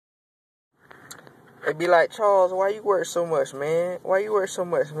They be like, Charles, why you work so much, man? Why you work so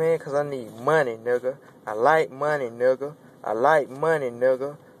much, man? Because I need money, nigga. I like money, nigga. I like money,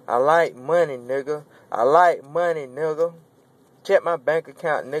 nigga. I like money, nigga. I like money, nigga. Check my bank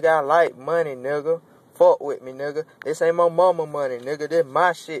account, nigga. I like money, nigga. Fuck with me, nigga. This ain't my mama money, nigga. This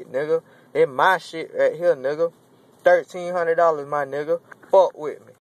my shit, nigga. This my shit right here, nigga. $1,300, my nigga. Fuck with me.